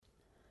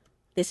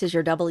This is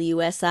your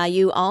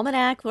WSIU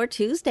Almanac for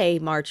Tuesday,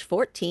 March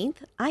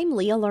 14th. I'm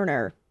Leah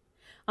Lerner.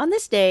 On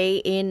this day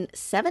in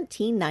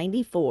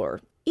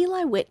 1794,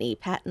 Eli Whitney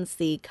patents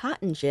the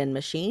cotton gin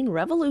machine,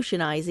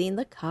 revolutionizing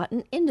the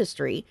cotton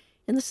industry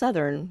in the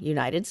southern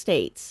United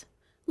States.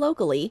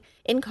 Locally,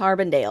 in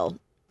Carbondale,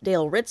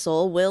 Dale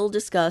Ritzel will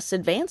discuss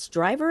advanced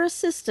driver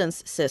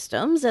assistance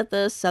systems at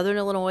the Southern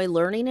Illinois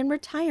Learning and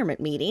Retirement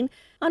Meeting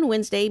on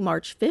Wednesday,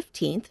 March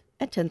 15th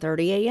at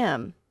 10:30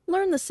 a.m.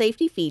 Learn the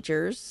safety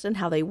features and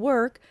how they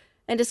work,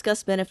 and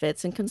discuss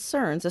benefits and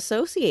concerns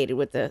associated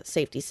with the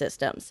safety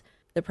systems.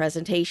 The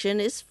presentation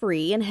is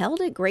free and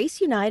held at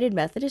Grace United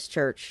Methodist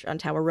Church on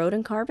Tower Road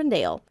in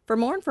Carbondale. For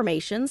more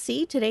information,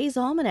 see today's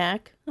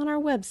almanac on our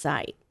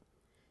website.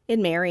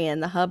 In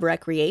Marion, the Hub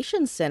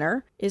Recreation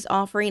Center is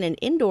offering an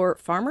indoor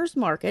farmers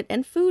market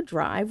and food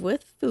drive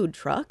with food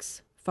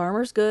trucks,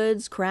 farmers'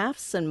 goods,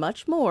 crafts, and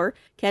much more.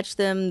 Catch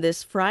them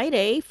this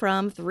Friday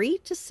from 3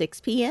 to 6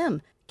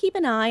 p.m. Keep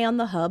an eye on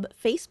the Hub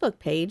Facebook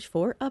page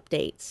for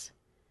updates.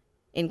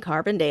 In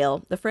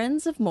Carbondale, the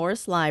Friends of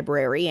Morris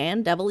Library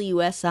and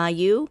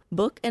WSIU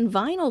Book and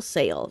Vinyl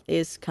Sale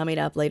is coming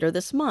up later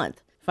this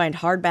month. Find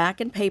hardback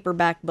and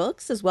paperback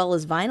books as well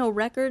as vinyl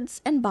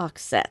records and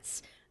box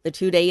sets. The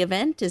two-day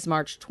event is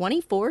March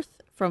 24th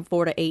from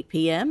 4 to 8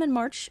 p.m. and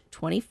March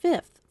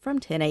 25th from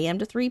 10 a.m.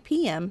 to 3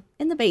 p.m.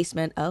 in the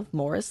basement of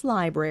Morris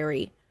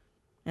Library.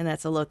 And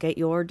that's a look at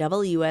your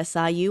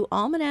WSIU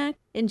Almanac.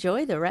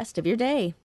 Enjoy the rest of your day.